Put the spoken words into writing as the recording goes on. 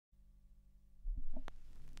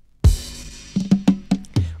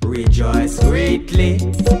Rejoice greatly,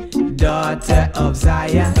 daughter of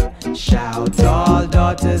Zion. Shout, all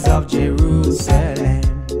daughters of Jerusalem,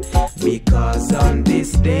 because on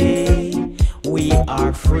this day we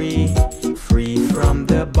are free, free from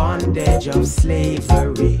the bondage of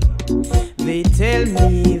slavery. They tell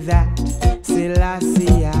me that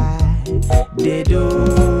Selassie they do.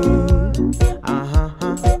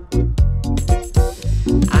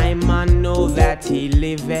 I man know that he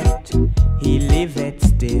liveth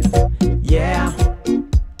still. Yeah.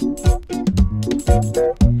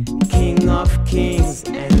 King of kings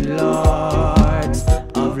and lords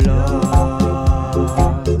of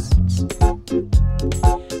lords,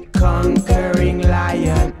 conquering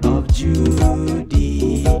lion of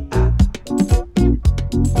Judea.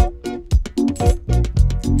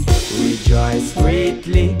 Rejoice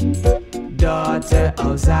greatly, daughter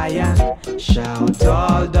of Zion. Shout,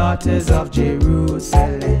 all daughters of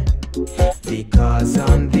Jerusalem, because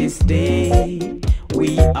on this day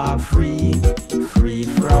we are free, free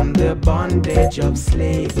from the bondage of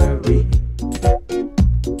slavery.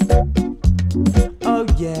 Oh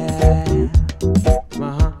yeah.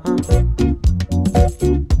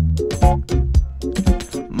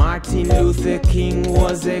 Martin Luther King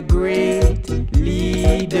was a great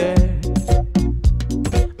leader.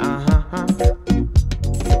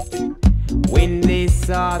 When they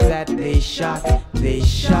saw that they shot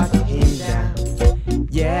him down.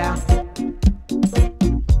 Yeah.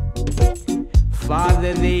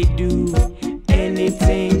 Father, they do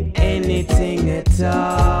anything at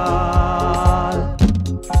all.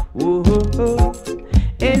 Ooh,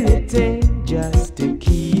 anything just to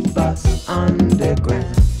keep us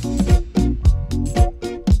underground.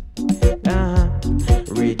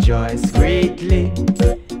 Rejoice greatly,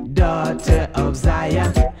 daughter of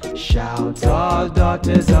Zion. Shout, all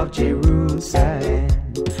daughters of Jerusalem,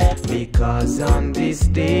 because on this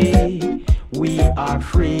day we are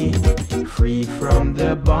free, free from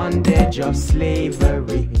the bondage of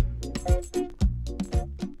slavery.